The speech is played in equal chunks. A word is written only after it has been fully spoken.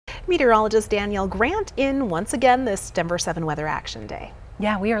Meteorologist Danielle Grant in once again this Denver 7 Weather Action Day.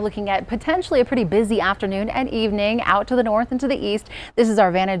 Yeah, we are looking at potentially a pretty busy afternoon and evening out to the north and to the east. This is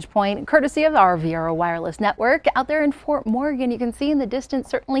our vantage point courtesy of our Viera Wireless Network. Out there in Fort Morgan, you can see in the distance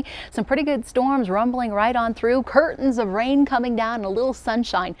certainly some pretty good storms rumbling right on through. Curtains of rain coming down and a little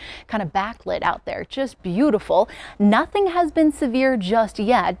sunshine kind of backlit out there. Just beautiful. Nothing has been severe just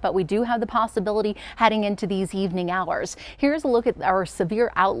yet, but we do have the possibility heading into these evening hours. Here's a look at our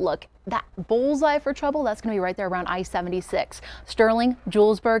severe outlook. That bullseye for trouble, that's going to be right there around I-76. Sterling,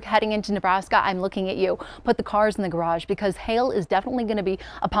 Julesburg, heading into Nebraska. I'm looking at you. Put the cars in the garage because hail is definitely going to be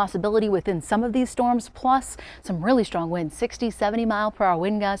a possibility within some of these storms, plus some really strong winds, 60, 70 mile per hour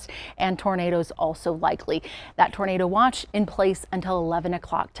wind gusts, and tornadoes also likely. That tornado watch in place until 11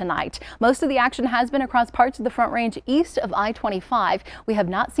 o'clock tonight. Most of the action has been across parts of the Front Range east of I-25. We have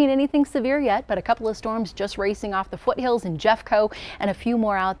not seen anything severe yet, but a couple of storms just racing off the foothills in Jeffco and a few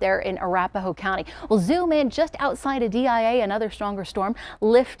more out there in Arapahoe County. We'll zoom in just outside of DIA, another stronger storm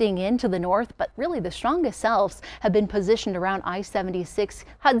lifting into the north, but really the strongest cells have been positioned around I-76,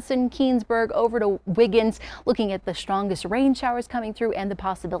 Hudson, Keensburg, over to Wiggins, looking at the strongest rain showers coming through and the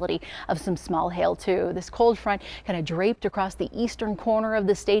possibility of some small hail too. This cold front kind of draped across the eastern corner of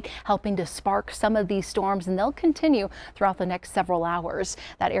the state, helping to spark some of these storms, and they'll continue throughout the next several hours.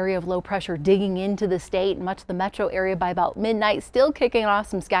 That area of low pressure digging into the state, much of the metro area by about midnight, still kicking off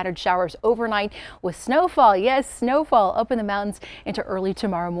some scattered showers overnight with snowfall. Yes, snowfall up in the mountains into early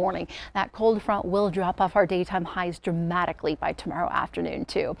tomorrow morning. That cold front will drop off our daytime highs dramatically by tomorrow afternoon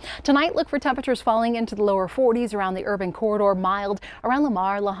too. Tonight, look for temperatures falling into the lower 40s around the urban corridor, mild around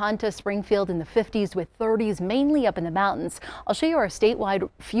Lamar, La Junta, Springfield in the 50s with 30s mainly up in the mountains. I'll show you our statewide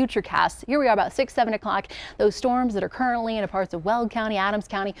futurecast. Here we are about 6, 7 o'clock. Those storms that are currently in parts of Weld County, Adams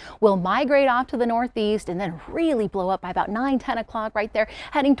County will migrate off to the northeast and then really blow up by about 9, 10 o'clock right there,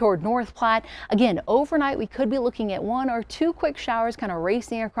 heading toward North Platte. Again, overnight we could be looking at 1 or 2 quick showers kind of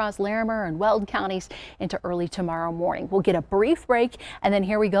racing across Larimer and Weld counties into early tomorrow morning. We'll get a brief break, and then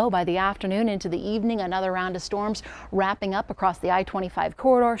here we go by the afternoon into the evening. Another round of storms wrapping up across the I-25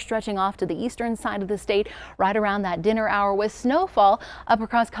 corridor, stretching off to the eastern side of the state right around that dinner hour, with snowfall up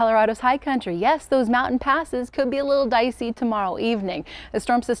across Colorado's high country. Yes, those mountain passes could be a little dicey tomorrow evening. The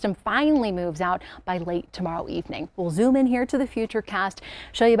storm system finally moves out by late tomorrow evening. We'll zoom in here to the futurecast,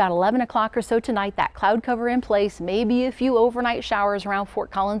 show you about 11 o'clock or so tonight, that cloud cover in place, maybe a few overnight showers around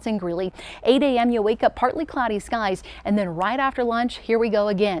Fort Collins and Greeley. 8 a.m. you wake up partly cloudy skies, and then right after lunch, here we go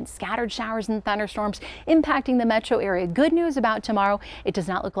again. Scattered showers and thunderstorms impacting the metro area. Good news about tomorrow, it does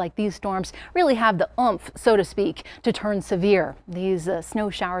not look like these storms really have the oomph, so to speak, to turn severe. These snow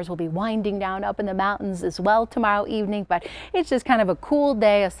showers will be winding down up in the mountains as well tomorrow evening, but it's just kind of a cool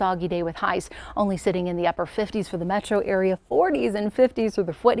day, a soggy day with highs only sitting in the upper 50s for the metro area, 40s and 50s for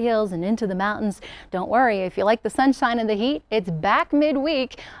the foothills and into the mountains. Don't worry, if you like the sunshine and the heat, it's back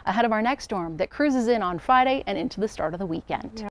midweek ahead of our next storm that cruises in on Friday and into the start of the weekend.